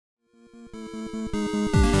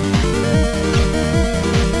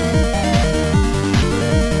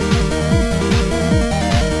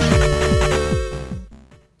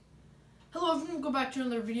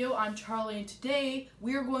and today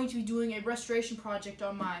we are going to be doing a restoration project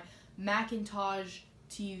on my Macintosh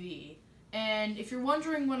TV. And if you're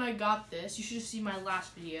wondering when I got this, you should have seen my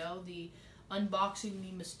last video, the unboxing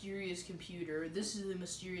the mysterious computer. This is the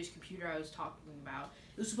mysterious computer I was talking about.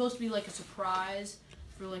 It was supposed to be like a surprise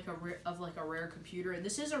for like a rare computer, and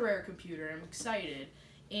this is a rare computer. I'm excited.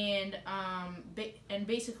 And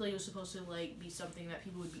basically it was supposed to like be something that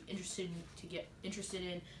people would be interested in to get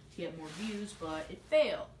more views, but it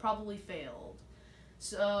probably failed.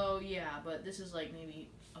 So yeah, but this is like maybe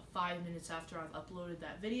 5 minutes after I've uploaded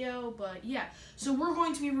that video. But yeah, so we're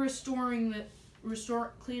going to be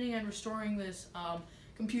cleaning and restoring this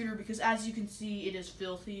computer, because as you can see, it is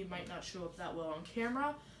filthy. It might not show up that well on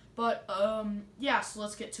camera. But, yeah, so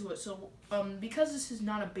let's get to it. So, because this is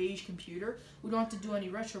not a beige computer, we don't have to do any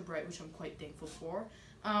retro bright, which I'm quite thankful for.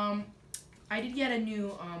 I did get a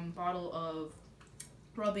new, bottle of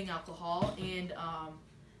rubbing alcohol, and,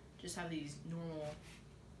 just have these normal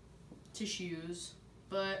tissues.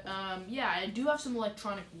 But, yeah, I do have some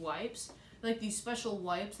electronic wipes, like these special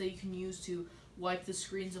wipes that you can use to wipe the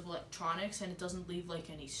screens of electronics, and it doesn't leave, like,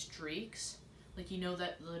 any streaks. Like, you know,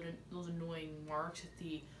 those annoying marks that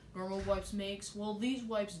the normal wipes makes. Well, these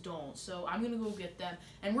wipes don't, so I'm gonna go get them,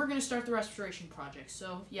 and we're gonna start the restoration project.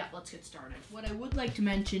 So yeah, let's get started. What I would like to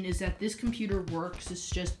mention is that this computer works. It's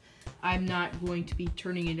just I'm not going to be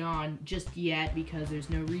turning it on just yet because there's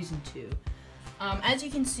no reason to. As you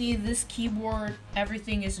can see, this keyboard,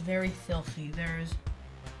 everything is very filthy.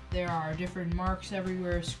 There are different marks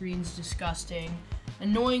everywhere. Screen's disgusting.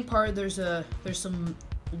 Annoying part, there's some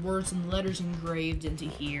words and letters engraved into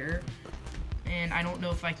here, and I don't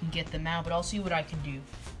know if I can get them out, but I'll see what I can do.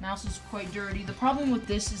 Mouse is quite dirty. The problem with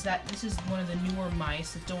this is that this is one of the newer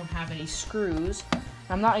mice that don't have any screws.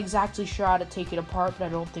 I'm not exactly sure how to take it apart, but I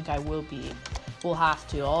don't think I will have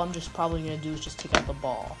to. All I'm just probably gonna do is just take out the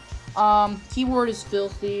ball. Keyboard is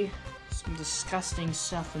filthy. Some disgusting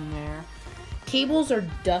stuff in there. Cables are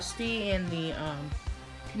dusty, and the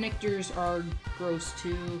connectors are gross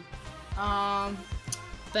too.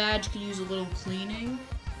 Badge could use a little cleaning.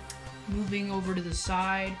 Moving over to the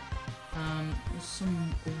side, there's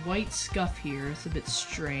some white scuff here. It's a bit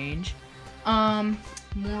strange.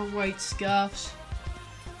 More white scuffs.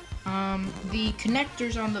 The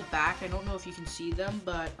connectors on the back, I don't know if you can see them,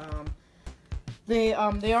 but they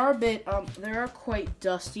are quite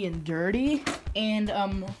dusty and dirty. And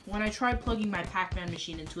when I tried plugging my Pac-Man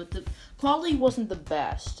machine into it, the quality wasn't the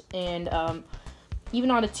best. And even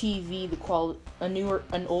on a TV,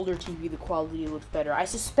 an older TV, the quality looks better. I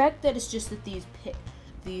suspect that it's just that these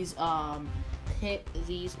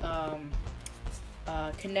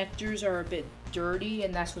connectors are a bit dirty,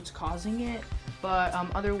 and that's what's causing it. But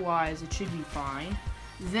otherwise, it should be fine.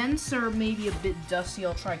 Vents are maybe a bit dusty.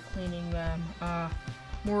 I'll try cleaning them.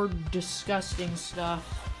 More disgusting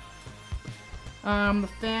stuff. The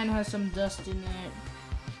fan has some dust in it.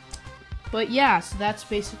 But yeah, so that's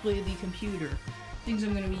basically the computer. Things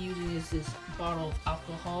I'm going to be using is this bottle of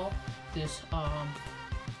alcohol, this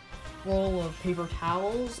roll of paper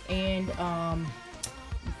towels, and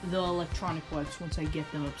the electronic wipes once I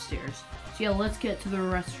get them upstairs. So yeah, let's get to the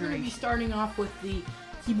restoration. We're going to be starting off with the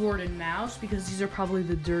keyboard and mouse, because these are probably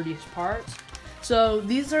the dirtiest parts. So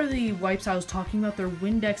these are the wipes I was talking about. They're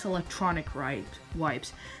Windex electronic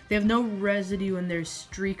wipes. They have no residue and they're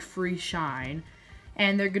streak-free shine,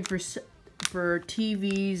 and they're good for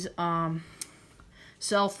TVs,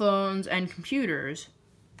 cell phones, and computers.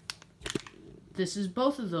 This is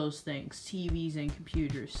both of those things, TVs and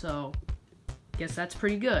computers, so I guess that's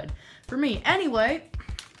pretty good for me. Anyway,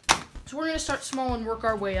 so we're going to start small and work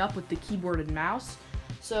our way up with the keyboard and mouse.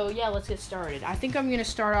 So yeah, let's get started. I think I'm going to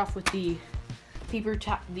start off with the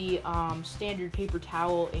standard paper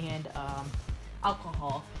towel and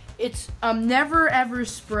alcohol. It's never ever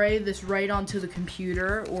spray this right onto the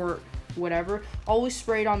computer or whatever. Always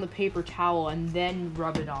spray it on the paper towel and then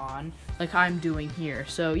rub it on, like I'm doing here.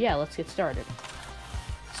 So yeah, let's get started.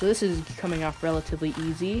 So this is coming off relatively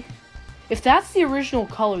easy. If that's the original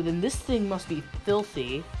color, then this thing must be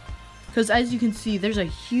filthy, because as you can see, there's a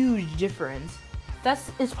huge difference.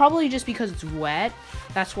 It's probably just because it's wet.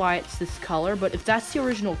 That's why it's this color. But if that's the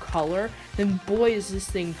original color, then boy is this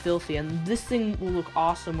thing filthy, and this thing will look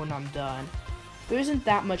awesome when I'm done. There isn't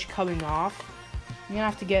that much coming off. I'm gonna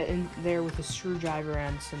have to get in there with a screwdriver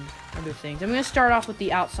and some other things. I'm gonna start off with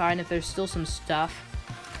the outside, and if there's still some stuff,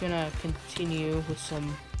 I'm gonna continue with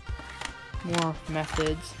some more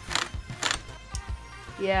methods.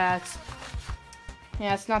 Yeah,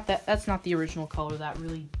 it's not that's not the original color. That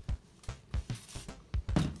really.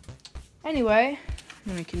 Anyway,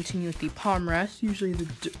 I'm going to continue with the palm rest, usually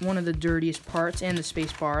one of the dirtiest parts, and the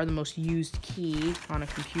space bar, the most used key on a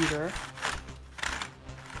computer.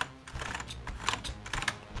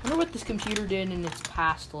 I wonder what this computer did in its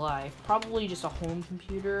past life. Probably just a home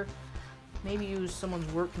computer. Maybe it was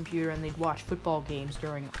someone's work computer and they'd watch football games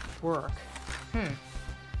during work.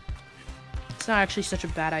 It's not actually such a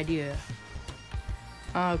bad idea.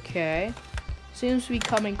 Okay. Seems to be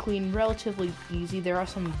coming clean relatively easy. There are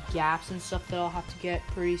some gaps and stuff that I'll have to get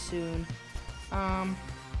pretty soon. Alright.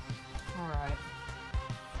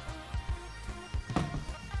 I'm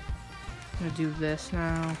gonna do this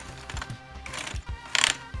now.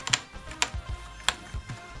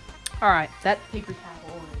 Alright, that paper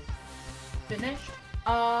towel is finished.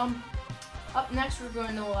 Up next we're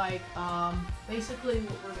going to basically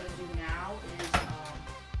what we're going to do now is,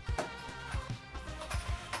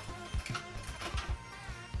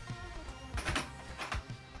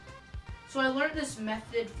 so I learned this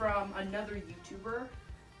method from another YouTuber.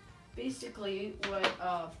 Basically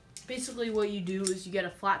what you do is you get a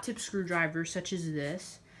flat tip screwdriver such as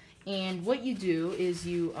this, and what you do is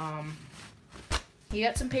you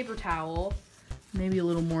get some paper towel, maybe a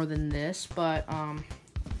little more than this, but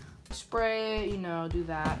spray, do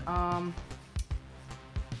that.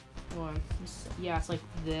 Yeah, it's like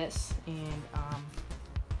this, and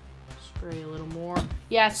spray a little more.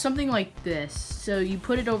 Yeah, it's something like this. So you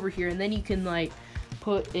put it over here, and then you can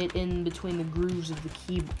put it in between the grooves of the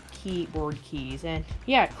keyboard keys, and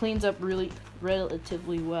yeah, it cleans up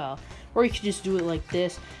relatively well. Or you could just do it like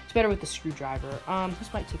this. It's better with the screwdriver.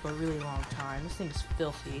 This might take a really long time. This thing's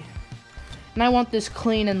filthy. And I want this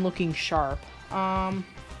clean and looking sharp.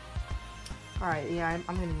 Alright, yeah,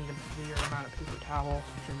 I'm gonna need a bigger amount of paper towel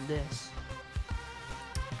than this.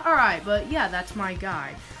 Alright, but yeah, that's my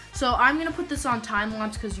guide. So I'm gonna put this on time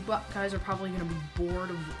lapse because you guys are probably gonna be bored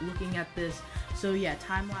of looking at this. So yeah,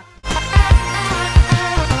 time lapse.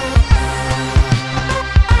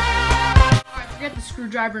 Alright, forget the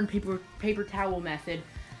screwdriver and paper towel method.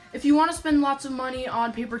 If you want to spend lots of money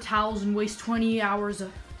on paper towels and waste 20 hours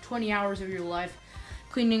of your life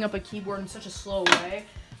cleaning up a keyboard in such a slow way,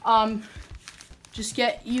 just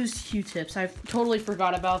use Q-tips. I totally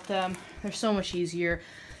forgot about them. They're so much easier.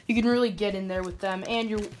 You can really get in there with them, and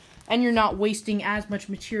you're not wasting as much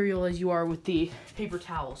material as you are with the paper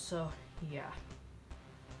towels. So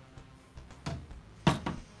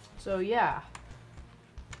yeah.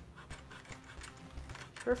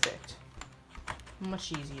 Perfect.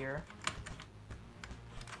 Much easier.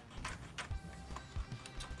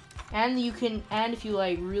 And if you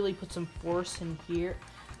really put some force in here,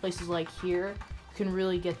 places like here, you can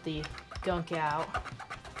really get the gunk out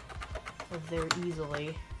of there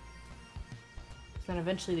easily. Then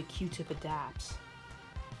eventually the Q-tip adapts.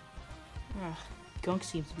 Gunk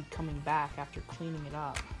seems to be coming back after cleaning it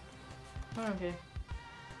up. Okay.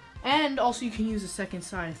 And also you can use the second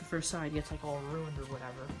side if the first side gets all ruined or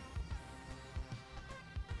whatever.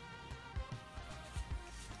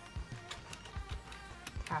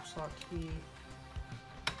 Caps lock key.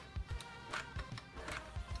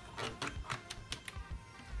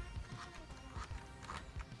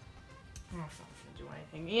 Oh, it's not gonna do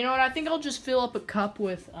anything. You know what? I think I'll just fill up a cup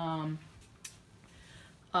with I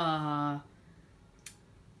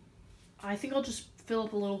think I'll just fill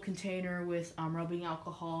up a little container with rubbing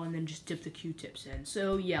alcohol and then just dip the Q-tips in.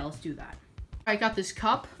 So yeah, let's do that. I got this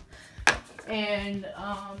cup, and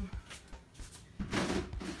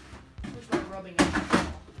where's my rubbing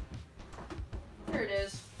alcohol? There it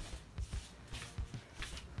is.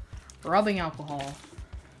 Rubbing alcohol.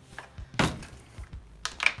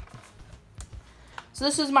 So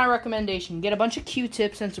this is my recommendation. Get a bunch of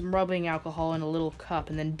Q-tips and some rubbing alcohol in a little cup,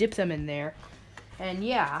 and then dip them in there. And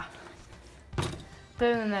yeah,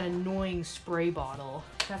 better than that annoying spray bottle.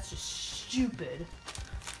 That's just stupid.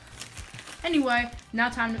 Anyway, now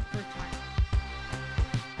time for time.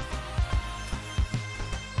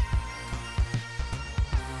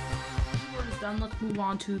 Keyboard is done. Let's move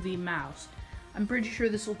on to the mouse. I'm pretty sure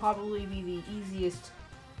this will probably be the easiest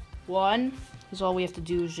one, because all we have to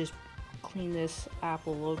do is just clean this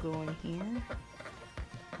Apple logo in here.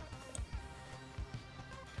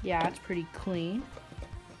 Yeah, it's pretty clean.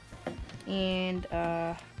 And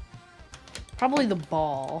probably the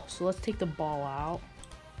ball. So let's take the ball out.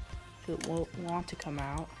 If it won't want to come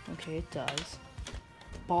out. Okay, it does.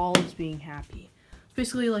 Ball is being happy. It's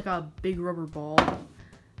basically like a big rubber ball.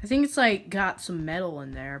 I think it's got some metal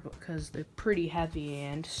in there because they're pretty heavy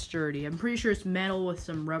and sturdy. I'm pretty sure it's metal with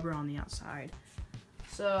some rubber on the outside.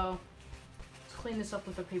 So let's clean this up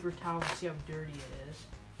with a paper towel and see how dirty it is.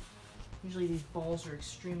 Usually these balls are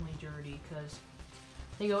extremely dirty because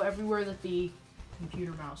they go everywhere that the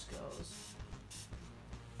computer mouse goes.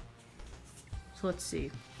 So let's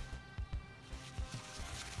see.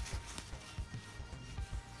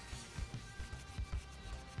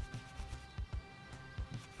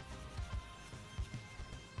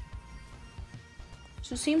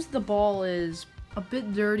 So it seems the ball is a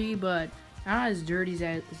bit dirty, but not as dirty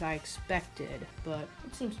as I expected, but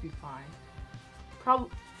it seems to be fine.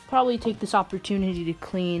 Probably take this opportunity to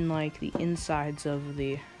clean like the insides of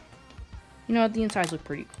the, you know what, the insides look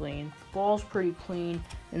pretty clean. The ball's pretty clean,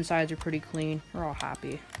 insides are pretty clean. We're all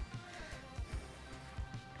happy.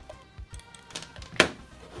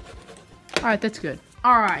 Alright, that's good.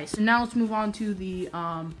 Alright, so now let's move on to the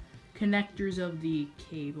connectors of the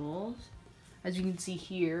cables. As you can see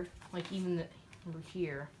here, like even over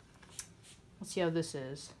here. Let's see how this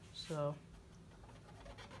is. So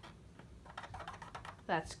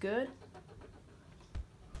that's good.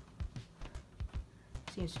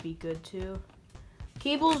 Seems to be good too.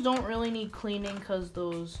 Cables don't really need cleaning because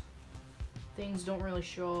those things don't really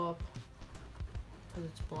show up because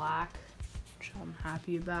it's black, which I'm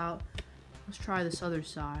happy about. Let's try this other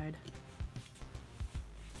side.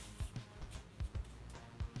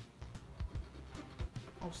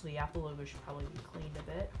 Also, the Apple logo should probably be cleaned a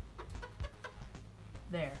bit.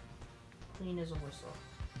 There. Clean as a whistle.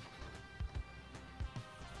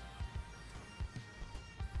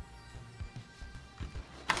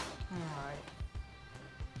 Alright.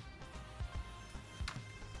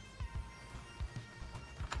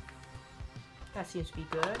 That seems to be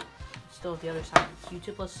good. Still at the other side of the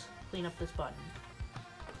Q-tip. Let's clean up this button.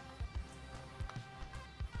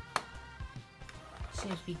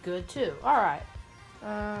 Seems to be good too. Alright.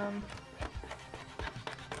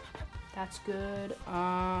 That's good.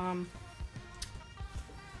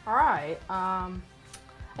 Alright.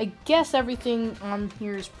 I guess everything on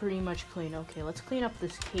here is pretty much clean. Okay, let's clean up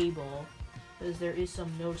this cable, because there is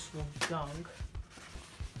some noticeable gunk.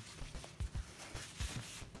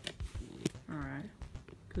 Alright.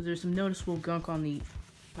 Because there's some noticeable gunk on the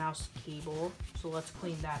mouse cable, so let's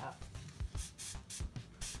clean that up.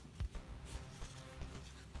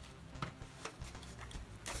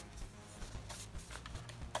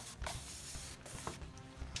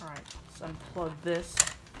 Alright, let's unplug this.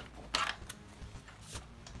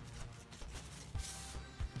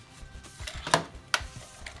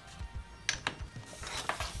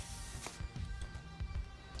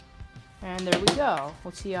 And there we go.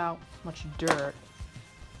 Let's see how much dirt.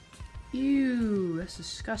 Ew, that's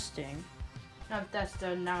disgusting. Now that that's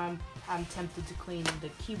done, now I'm tempted to clean the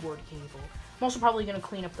keyboard cable. I'm also probably gonna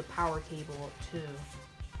clean up the power cable too.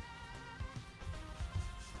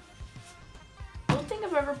 I don't think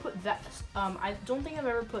I've ever put that. I don't think I've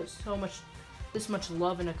ever put this much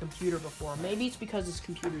love in a computer before. Maybe it's because this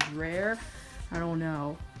computer's rare. I don't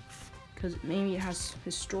know. Because maybe it has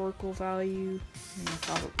historical value. Yeah,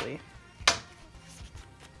 probably.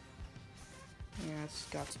 Yeah, it's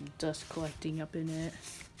got some dust collecting up in it.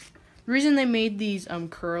 The reason they made these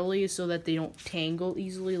curly is so that they don't tangle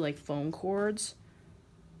easily like phone cords.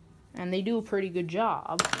 And they do a pretty good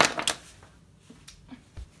job.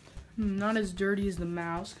 Not as dirty as the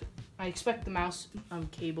mouse. I expect the mouse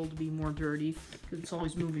cable to be more dirty because it's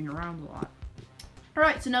always moving around a lot.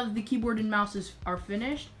 Alright, so now that the keyboard and mouse are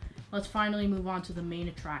finished, let's finally move on to the main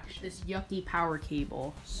attraction. This yucky power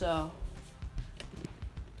cable. So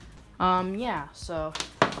yeah,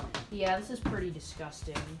 this is pretty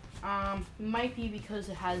disgusting. Might be because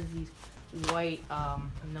it has these white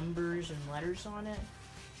numbers and letters on it.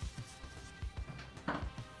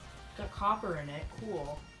 Got copper in it,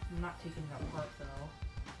 cool. I'm not taking that apart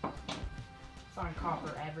though. Find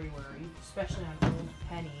copper everywhere, especially on old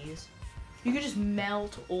pennies. You could just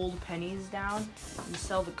melt old pennies down and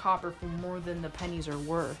sell the copper for more than the pennies are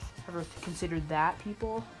worth. Ever considered that,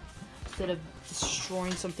 people? Instead of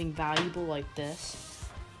destroying something valuable like this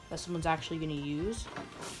that someone's actually going to use,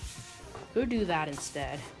 go do that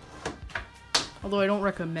instead. Although I don't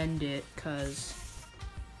recommend it because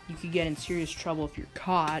you could get in serious trouble if you're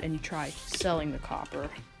caught and you try selling the copper.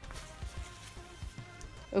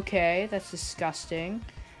 Okay, that's disgusting.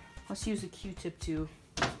 Let's use a Q-tip to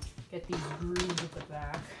get these grooves at the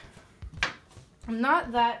back. I'm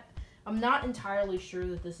not entirely sure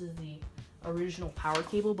that this is the original power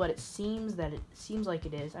cable, but it seems like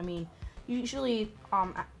it is. I mean, usually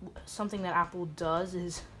something that Apple does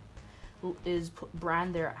is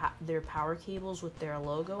brand their power cables with their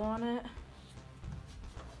logo on it.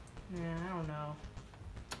 Yeah, I don't know.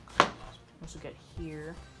 Let's look at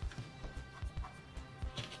here.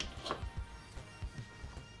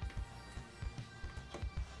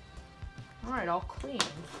 Alright, all clean.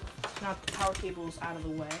 Now the power cable is out of the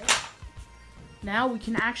way. now we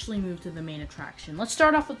can actually move to the main attraction. Let's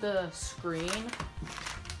start off with the screen,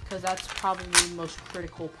 because that's probably the most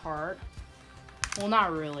critical part. Well,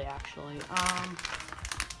 not really, actually.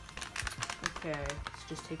 Okay, let's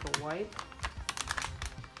just take a wipe.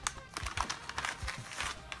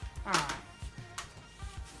 Alright.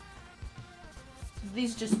 So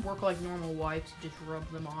these just work like normal wipes. You just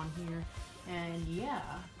rub them on here. And yeah.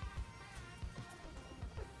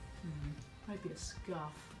 Might be a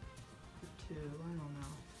scuff or two. I don't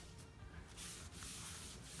know.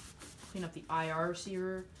 Clean up the IR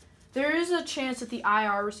receiver. There is a chance that the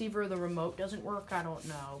IR receiver or the remote doesn't work. I don't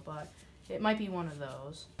know, but it might be one of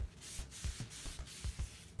those.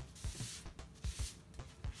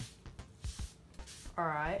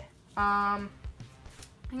 Alright. I'm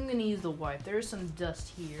gonna use the wipe. There is some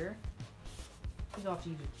dust here. I think I'll have to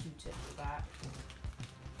use a Q-tip for that.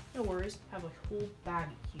 No worries. I have a whole bag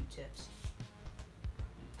of Q-tips.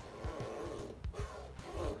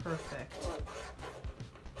 Perfect.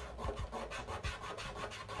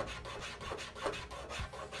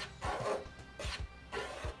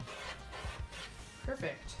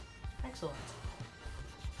 Perfect. Excellent.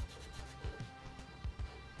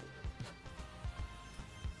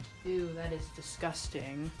 Ew, that is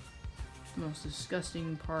disgusting. The most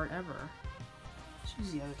disgusting part ever. Let's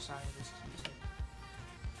use the other side of this Q-tip.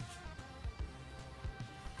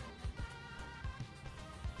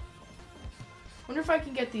 Wonder if I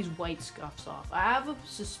can get these white scuffs off. I have a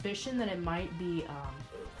suspicion that it might be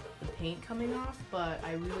the paint coming off, but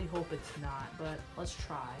I really hope it's not. But let's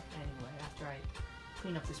try anyway after I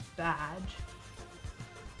clean up this badge.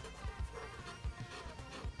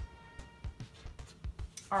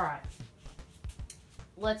 Alright.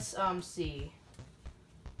 Let's see.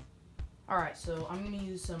 Alright, so I'm gonna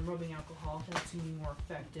use some rubbing alcohol because it's gonna be more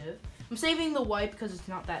effective. I'm saving the wipe because it's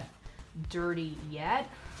not that dirty yet.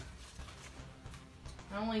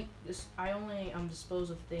 I only dispose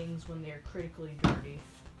of things when they're critically dirty.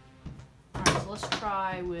 Alright, so let's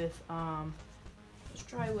try with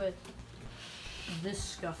this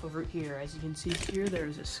scuff over here. As you can see here,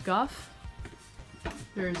 there's a scuff.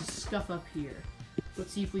 There's a scuff up here.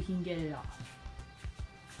 Let's see if we can get it off.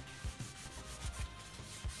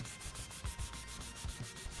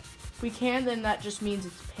 If we can, then that just means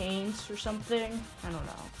it's paint or something. I don't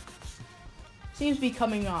know. Seems to be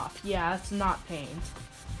coming off. Yeah, it's not paint.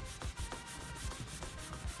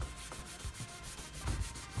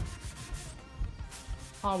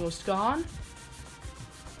 Almost gone.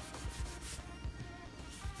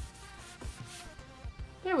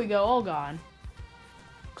 There we go, all gone.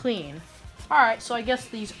 Clean. Alright, so I guess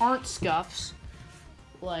these aren't scuffs,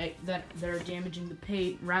 like, that are damaging the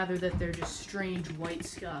paint, rather that they're just strange white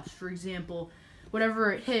scuffs. For example,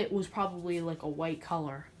 whatever it hit was probably like a white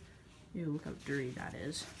color. Ew, look how dirty that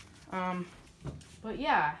is. But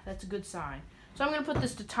yeah, that's a good sign. So I'm gonna put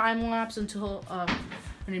this to time lapse until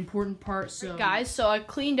an important part. So guys, so I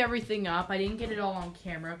cleaned everything up. I didn't get it all on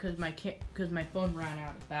camera because my phone ran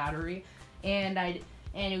out of battery, and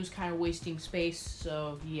it was kind of wasting space.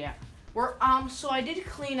 So yeah, so I did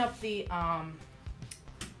clean up the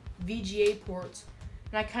VGA ports,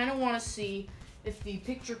 and I kind of want to see if the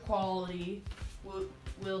picture quality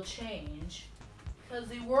will change. Because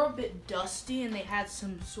they were a bit dusty and they had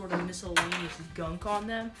some sort of miscellaneous gunk on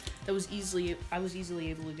them that I was easily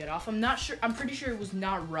able to get off. I'm not sure. I'm pretty sure it was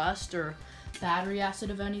not rust or battery acid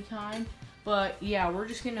of any kind. But yeah, we're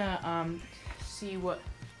just gonna see what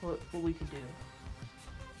we could do.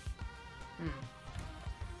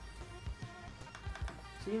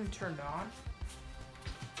 Is it even turned on?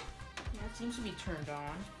 Yeah, it seems to be turned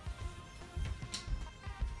on.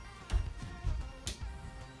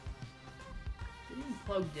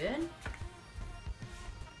 Plugged in?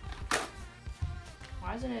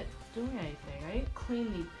 Why isn't it doing anything? I didn't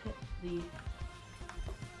clean the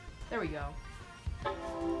there we go.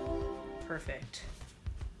 Perfect.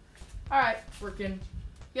 Alright, working.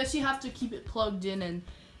 Guess you have to keep it plugged in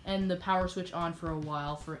and the power switch on for a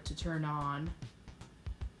while for it to turn on.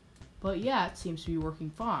 But yeah, it seems to be working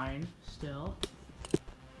fine still.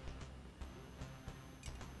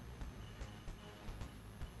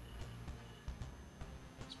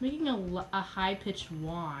 Making a high-pitched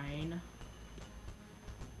whine.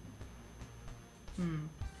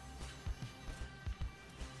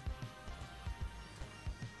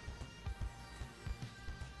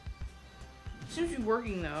 Seems to be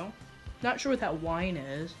working though. Not sure what that whine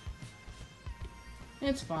is.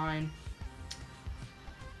 It's fine.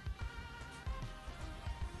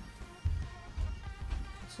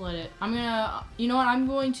 Let's let it. You know what? I'm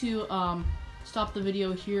going to stop the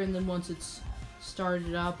video here, and then once it's started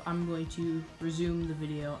it up, I'm going to resume the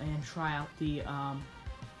video and try out the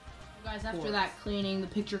guys, after that cleaning, the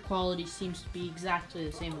picture quality seems to be exactly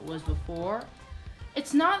the same it was before.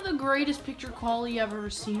 It's not the greatest picture quality I've ever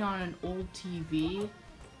seen on an old TV.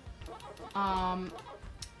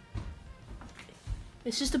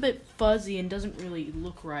 It's just a bit fuzzy and doesn't really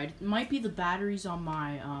look right. It might be the batteries on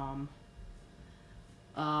my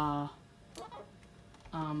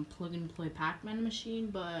plug and play Pac-Man machine,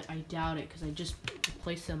 but I doubt it because I just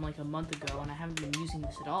replaced them like a month ago and I haven't been using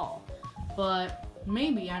this at all. But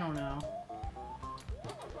maybe, I don't know.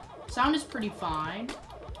 Sound is pretty fine.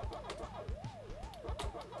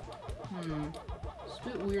 It's a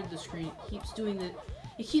bit weird, the screen keeps doing the,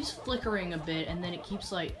 it keeps flickering a bit and then it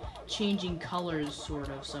keeps like changing colors sort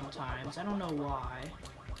of sometimes. I don't know why.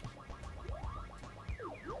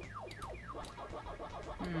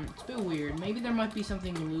 It's a bit weird. Maybe there might be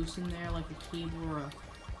something loose in there, like a cable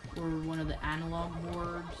or one of the analog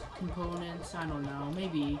board components. I don't know.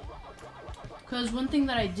 Maybe. Because one thing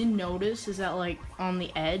that I did notice is that like on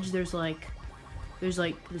the edge there's like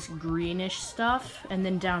this greenish stuff, and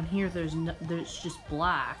then down here there's just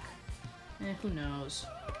black. Who knows?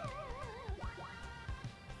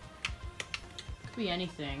 Could be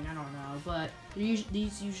anything. I don't know. But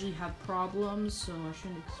these usually have problems, so I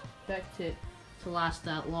shouldn't expect it to last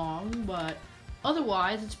that long, but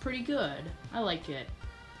otherwise it's pretty good. I like it.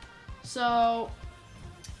 So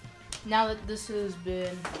now that this has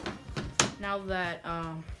been, now that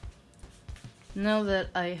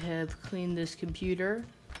I have cleaned this computer,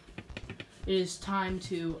 it is time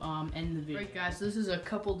to end the video. Right guys, this is a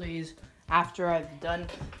couple days after I've done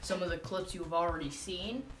some of the clips you've already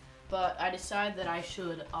seen, but I decided that I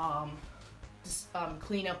should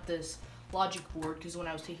clean up this logic board because when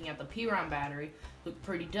I was taking out the PRAM battery, it looked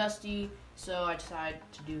pretty dusty, so I decided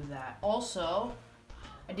to do that. Also,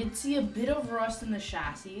 I did see a bit of rust in the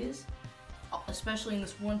chassis, especially in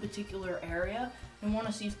this one particular area, and want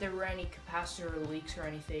to see if there were any capacitor leaks or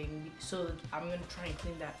anything, so I'm going to try and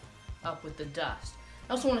clean that up with the dust.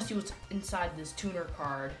 I also want to see what's inside this tuner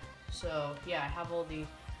card, so yeah, I have all the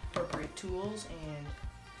appropriate tools and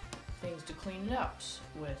things to clean it up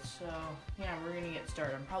with. So yeah, we're gonna get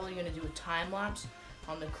started. I'm probably gonna do a time lapse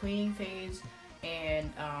on the cleaning phase,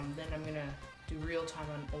 and then I'm gonna do real time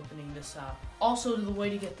on opening this up. Also, the way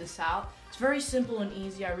to get this out, it's very simple and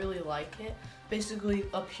easy. I really like it. Basically,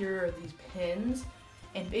 up here are these pins,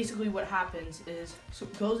 and basically what happens is, so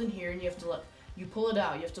it goes in here, and you have to you pull it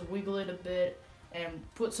out. You have to wiggle it a bit and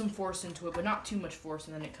put some force into it, but not too much force,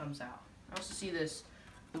 and then it comes out. I also see the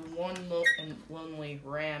one little and lonely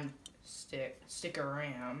RAM sticker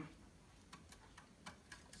RAM.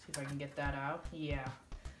 See if I can get that out. Yeah,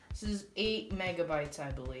 this is 8 megabytes,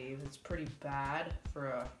 I believe. It's pretty bad for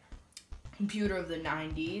a computer of the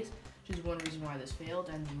 90s, which is one reason why this failed.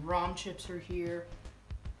 And the ROM chips are here.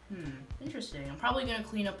 Interesting. I'm probably gonna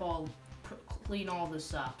clean all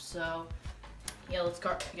this up. So yeah, let's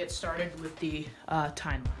get started with the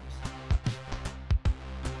time lapse.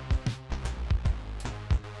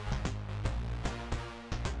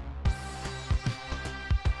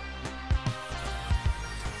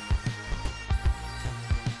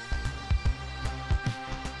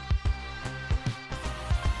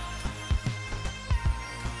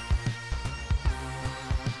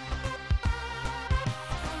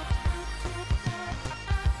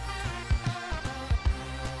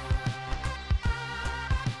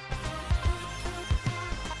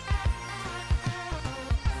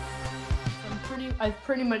 I've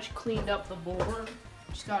pretty much cleaned up the board.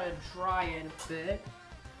 Just gotta dry it a bit.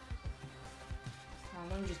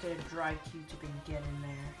 Let me just get a dry Q-tip and get in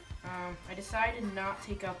there. I decided not to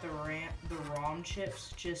take out the ROM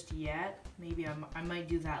chips just yet. Maybe I might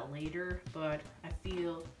do that later, but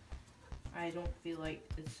I don't feel like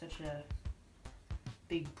it's such a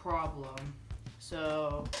big problem.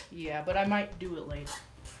 So yeah, but I might do it later.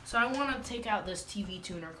 So I want to take out this TV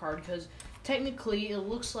tuner card because technically it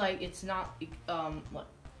looks like it's not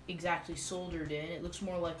exactly soldered in. It looks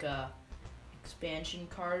more like a expansion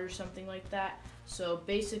card or something like that. So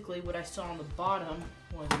basically what I saw on the bottom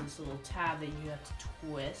was this little tab that you have to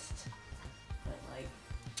twist. But like,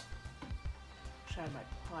 I wish I had my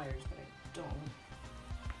pliers, but I don't.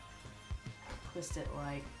 Twist it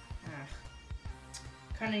like,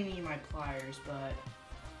 kind of need my pliers, but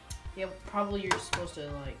yeah, probably you're supposed to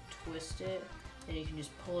like twist it, and you can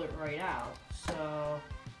just pull it right out. So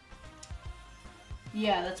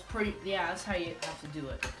yeah, that's how you have to do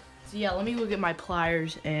it. So yeah, let me go get my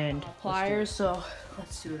pliers and so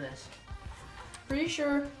let's do this. Pretty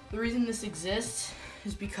sure the reason this exists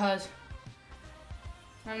is because,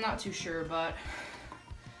 I'm not too sure, but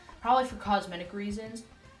probably for cosmetic reasons.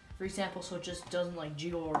 For example, so it just doesn't like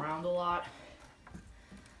jiggle around a lot.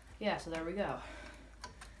 Yeah, so there we go.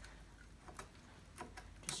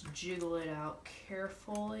 Just jiggle it out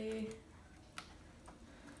carefully.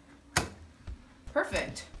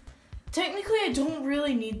 Perfect. Technically, I don't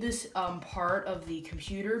really need this part of the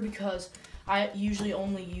computer because I usually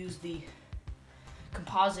only use the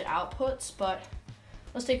composite outputs, but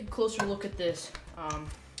let's take a closer look at this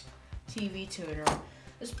TV tuner.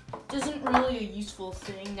 This isn't really a useful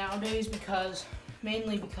thing nowadays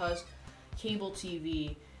mainly because cable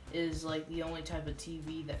TV is like the only type of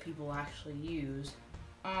TV that people actually use.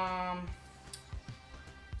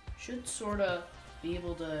 Should sort of be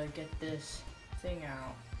able to get this thing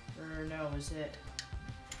out, or no, is it?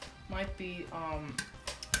 Might be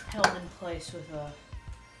held in place with a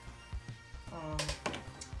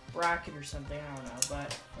bracket or something, I don't know,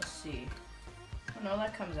 but let's see. Oh no,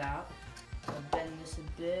 that comes out. I'll bend this a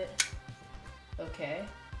bit. Okay.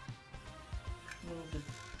 Move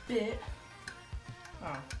a bit.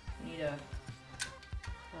 Oh, need to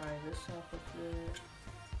pry this off a bit.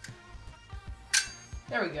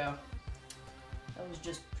 There we go. That was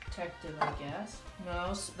just protective, I guess.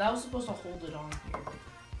 No, that was supposed to hold it on here.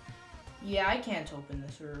 Yeah, I can't open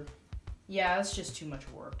this, or yeah, that's just too much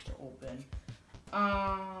work to open.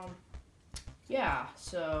 Yeah,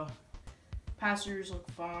 so capacitors look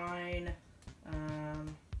fine.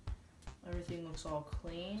 Everything looks all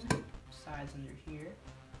clean. Sides under here.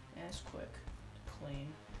 Yeah, it's quick to clean.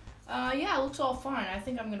 Yeah, it looks all fine. I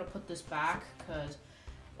think I'm gonna put this back because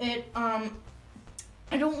it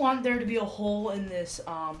I don't want there to be a hole in this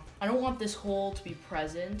I don't want this hole to be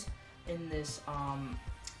present in this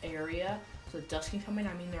area so that dust can come in.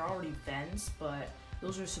 I mean, they're already vents, but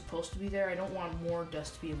those are supposed to be there. I don't want more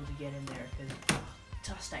dust to be able to get in there because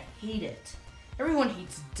dust, I hate it. Everyone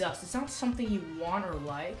hates dust. It's not something you want or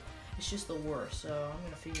like. It's just the worst. So I'm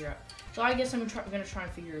gonna figure out. So I guess I'm gonna try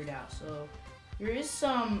and figure it out. So there is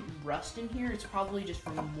some rust in here. It's probably just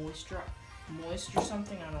from moist or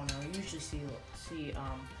something. I don't know. I usually see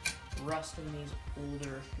rust in these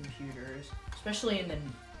older computers, especially in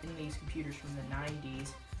these computers from the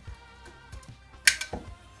 90s.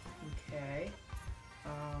 Okay.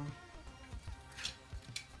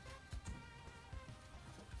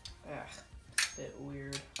 It's a bit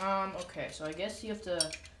weird. Okay, so I guess you have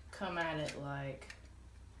to come at it like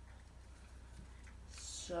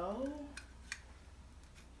so.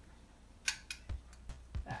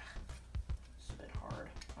 It's a bit hard.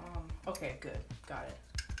 Okay, good. Got it.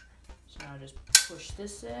 So now just push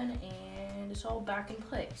this in and it's all back in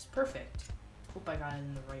place. Perfect. Hope I got it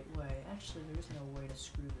in the right way. Actually, there is no way to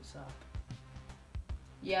screw this up.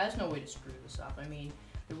 Yeah, there's no way to screw this up. I mean,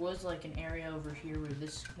 there was like an area over here where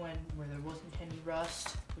this went, where there wasn't any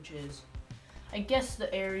rust, which is, I guess,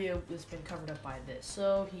 the area that's been covered up by this.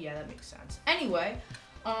 So yeah, that makes sense. Anyway,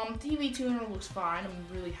 TV tuner looks fine. I'm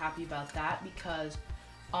really happy about that because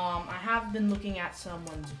I have been looking at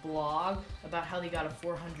someone's blog about how they got a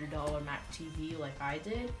 $400 Mac TV like I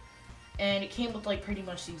did. And it came with like pretty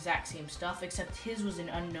much the exact same stuff, except his was in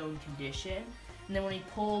unknown condition. And then when he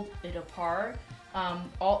pulled it apart,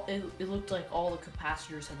 it looked like all the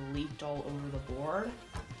capacitors had leaked all over the board.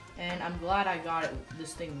 And I'm glad I got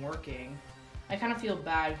this thing working. I kind of feel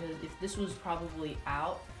bad because if this was probably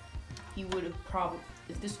out, he would have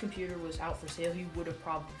if this computer was out for sale, he would have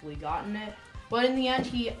probably gotten it. But in the end,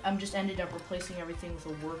 he just ended up replacing everything with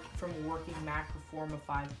from a working Mac Performa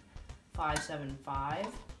 575.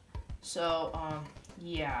 So,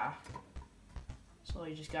 yeah. So all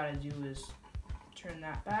you just gotta do is turn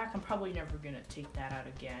that back. I'm probably never gonna take that out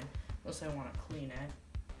again, unless I want to clean it.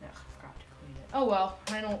 Ugh, I forgot to clean it. Oh well,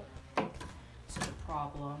 I don't think it's such a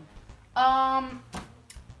problem.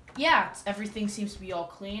 Yeah, everything seems to be all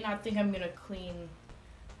clean. I think I'm gonna clean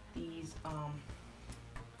these,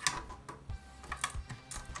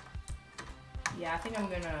 yeah, I think I'm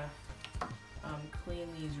gonna clean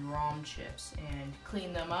these ROM chips and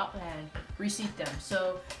clean them up and reseat them.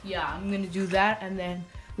 So yeah, I'm gonna do that and then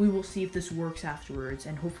we will see if this works afterwards,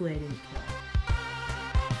 and hopefully I didn't kill it.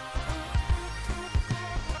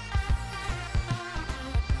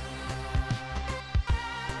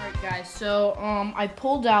 Alright guys, so I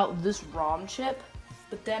pulled out this ROM chip,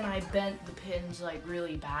 but then I bent the pins like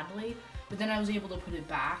really badly, but then I was able to put it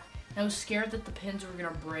back. I was scared that the pins were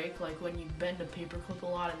gonna break, like when you bend a paperclip a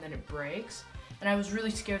lot and then it breaks. And I was really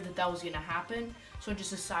scared that that was gonna happen, so I just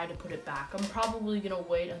decided to put it back. I'm probably gonna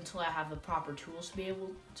wait until I have the proper tools to be able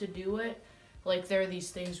to do it. Like there are these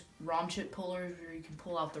things, ROM chip pullers, where you can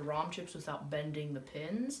pull out the ROM chips without bending the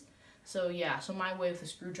pins. So yeah, so my way with a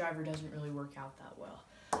screwdriver doesn't really work out that well.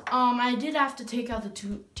 I did have to take out the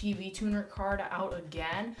TV tuner card out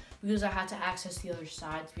again because I had to access the other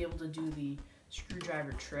side to be able to do the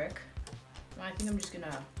screwdriver trick. And I think I'm just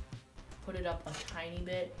gonna put it up a tiny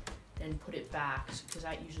bit, then put it back because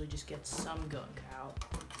that usually just gets some gunk out.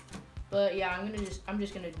 But yeah, I'm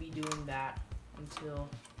just gonna be doing that until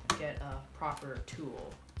I get a proper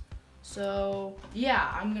tool. So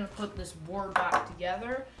yeah, I'm gonna put this board back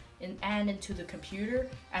together and into the computer,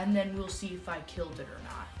 and then we'll see if I killed it or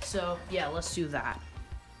not. So yeah, let's do that.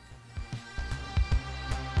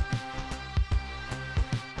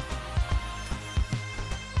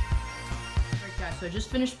 Alright guys, so I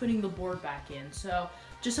just finished putting the board back in. So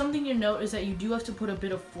just something to note is that you do have to put a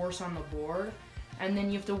bit of force on the board, and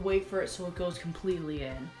then you have to wait for it so it goes completely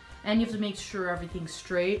in. And you have to make sure everything's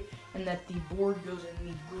straight and that the board goes in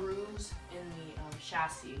the grooves in the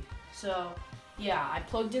chassis. So yeah, I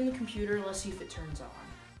plugged in the computer. Let's see if it turns on.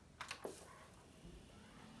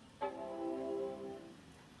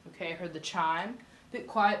 Okay, I heard the chime. A bit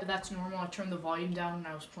quiet, but that's normal. I turned the volume down when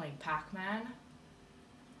I was playing Pac-Man.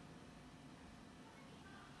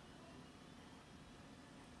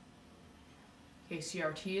 Okay,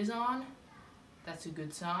 CRT is on. That's a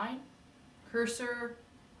good sign. Cursor.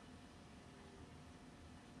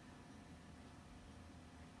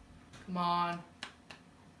 Come on.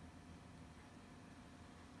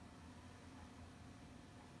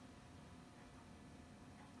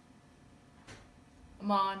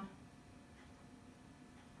 Come on.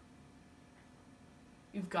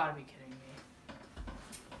 You've got to be kidding me.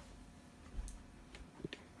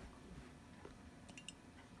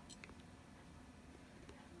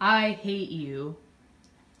 I hate you.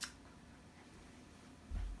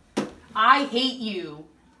 I hate you.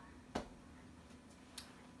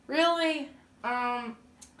 Really?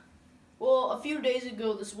 Well, a few days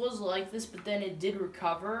ago this was like this, but then it did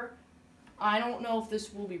recover. I don't know if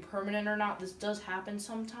this will be permanent or not. This does happen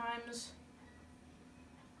sometimes.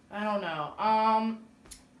 I don't know. I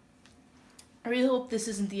really hope this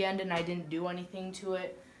isn't the end and I didn't do anything to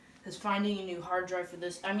it. Because finding a new hard drive for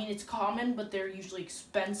this, I mean, it's common, but they're usually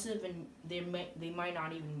expensive and they might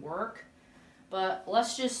not even work. But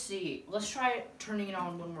let's just see. Let's try turning it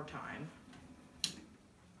on one more time.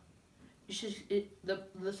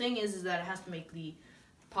 The thing is that it has to make the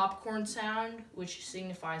popcorn sound, which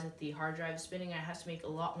signifies that the hard drive is spinning, and it has to make a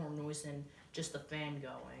lot more noise than just the fan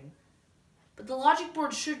going. But the logic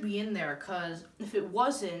board should be in there, because if it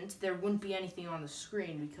wasn't, there wouldn't be anything on the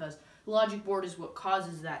screen, because the logic board is what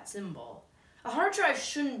causes that symbol. A hard drive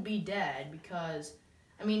shouldn't be dead, because,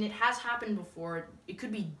 I mean, it has happened before. It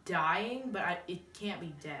could be dying, but it can't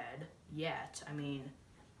be dead yet. I mean,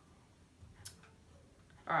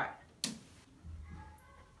 alright.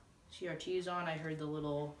 CRT is on. I heard the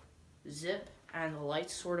little zip and the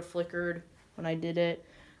lights sort of flickered when I did it.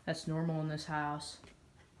 That's normal in this house.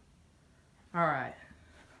 Alright.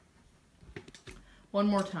 One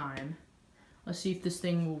more time. Let's see if this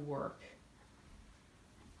thing will work.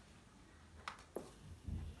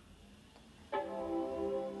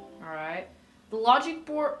 Alright. The logic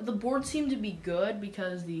board, the board seemed to be good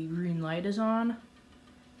because the green light is on.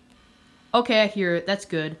 Okay, I hear it. That's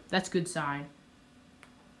good. That's a good sign.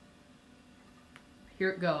 Hear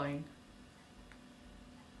it going.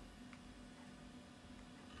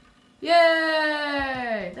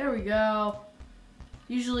 Yay! There we go.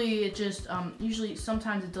 Usually it just,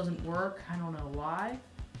 sometimes it doesn't work. I don't know why.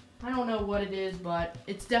 I don't know what it is, but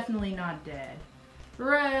it's definitely not dead.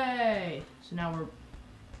 Hooray! So now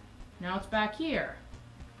it's back here.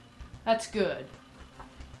 That's good.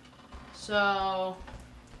 So,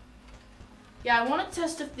 yeah, I want to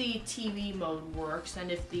test if the TV mode works and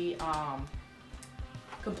if the,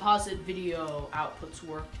 composite video outputs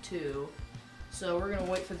work too. So we're gonna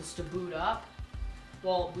wait for this to boot up.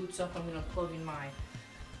 While it boots up, I'm gonna plug in my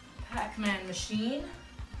Pac-Man machine.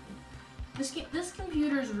 This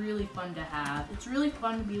computer is really fun to have. It's really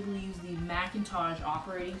fun to be able to use the Macintosh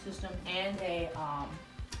operating system and a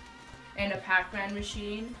Pac-Man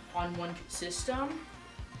machine on one system.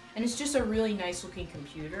 And it's just a really nice looking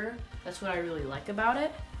computer. That's what I really like about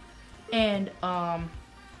it. And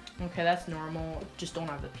okay, that's normal. Just don't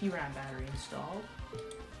have the PRAM battery installed.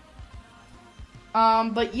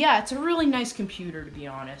 But yeah, it's a really nice computer, to be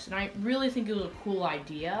honest. And I really think it was a cool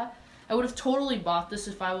idea. I would have totally bought this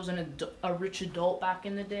if I was a rich adult back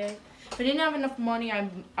in the day. If I didn't have enough money,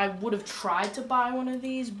 I would have tried to buy one of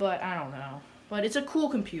these, but I don't know. But it's a cool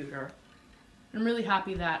computer. I'm really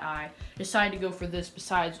happy that I decided to go for this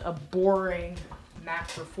besides a boring Mac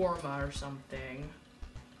Performa or something.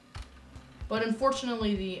 But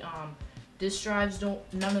unfortunately, the disk drives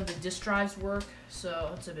none of the disk drives work,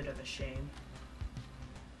 so it's a bit of a shame.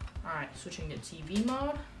 Alright, switching to TV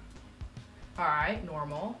mode. Alright,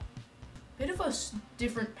 normal. Bit of a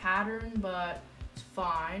different pattern, but it's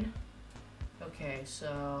fine. Okay,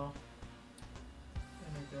 so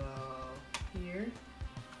I'm gonna go here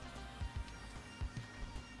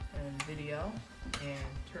and video and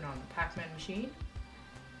turn on the Pac-Man machine.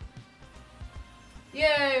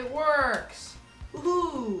 Yay, it works!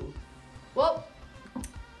 Woohoo! Well,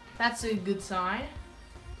 that's a good sign.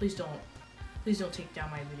 Please don't take down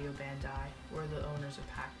my video, Bandai. We're the owners of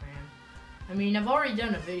Pac-Man. I mean, I've already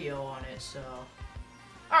done a video on it, so.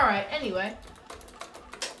 Alright, anyway.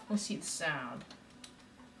 Let's see the sound.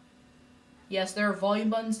 Yes, there are volume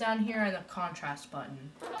buttons down here and a contrast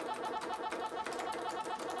button.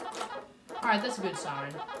 Alright, that's a good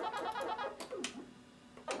sign.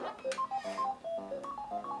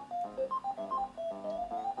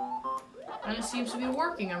 And it seems to be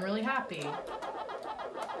working. I'm really happy.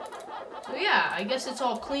 So yeah, I guess it's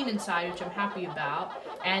all clean inside, which I'm happy about.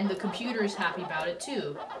 And the computer is happy about it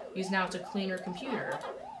too, because now it's a cleaner computer.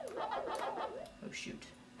 Oh shoot.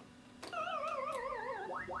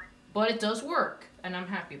 But it does work, and I'm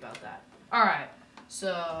happy about that. Alright,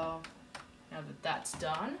 so now that that's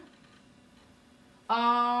done.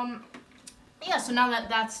 Yeah, so now that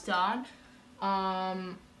that's done,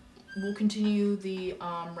 we'll continue the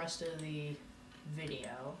rest of the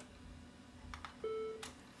video.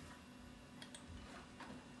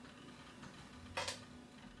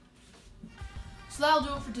 So that'll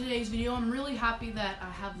do it for today's video. I'm really happy that I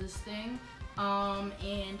have this thing,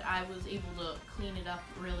 and I was able to clean it up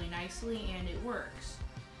really nicely, and it works.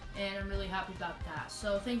 And I'm really happy about that.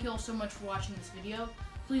 So thank you all so much for watching this video.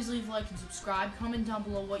 Please leave a like and subscribe. Comment down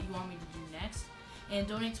below what you want me to do next. And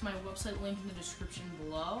donate to my website, link in the description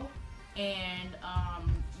below. And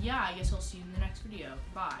yeah, I guess I'll see you in the next video.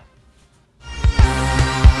 Bye.